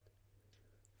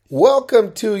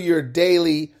Welcome to your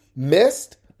daily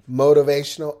missed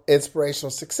motivational, inspirational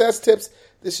success tips.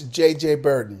 This is JJ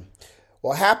Burden.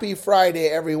 Well, happy Friday,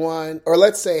 everyone. Or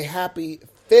let's say happy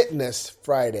Fitness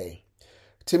Friday.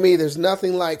 To me, there's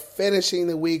nothing like finishing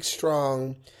the week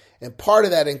strong. And part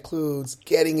of that includes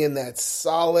getting in that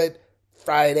solid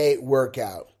Friday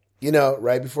workout. You know,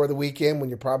 right before the weekend when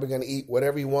you're probably going to eat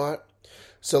whatever you want.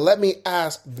 So let me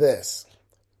ask this.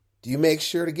 Do you make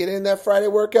sure to get in that Friday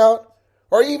workout?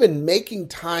 Or even making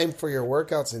time for your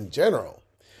workouts in general?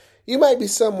 You might be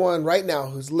someone right now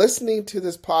who's listening to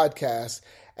this podcast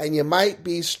and you might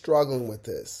be struggling with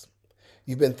this.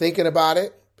 You've been thinking about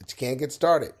it, but you can't get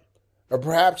started. Or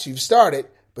perhaps you've started,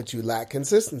 but you lack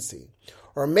consistency.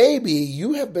 Or maybe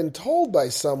you have been told by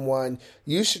someone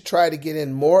you should try to get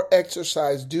in more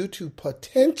exercise due to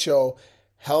potential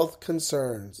health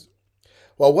concerns.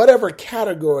 Well, whatever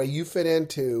category you fit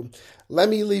into, let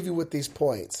me leave you with these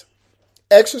points.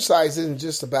 Exercise isn't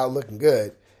just about looking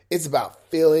good. It's about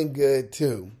feeling good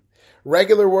too.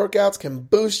 Regular workouts can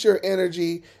boost your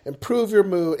energy, improve your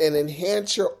mood, and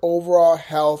enhance your overall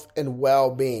health and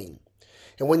well-being.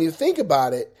 And when you think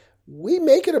about it, we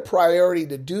make it a priority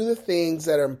to do the things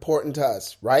that are important to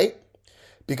us, right?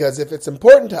 Because if it's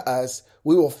important to us,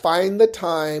 we will find the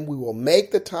time, we will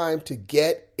make the time to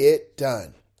get it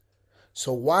done.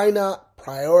 So why not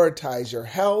prioritize your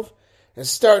health and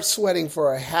start sweating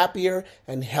for a happier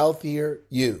and healthier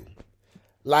you?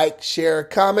 Like, share,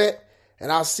 comment,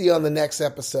 and I'll see you on the next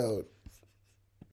episode.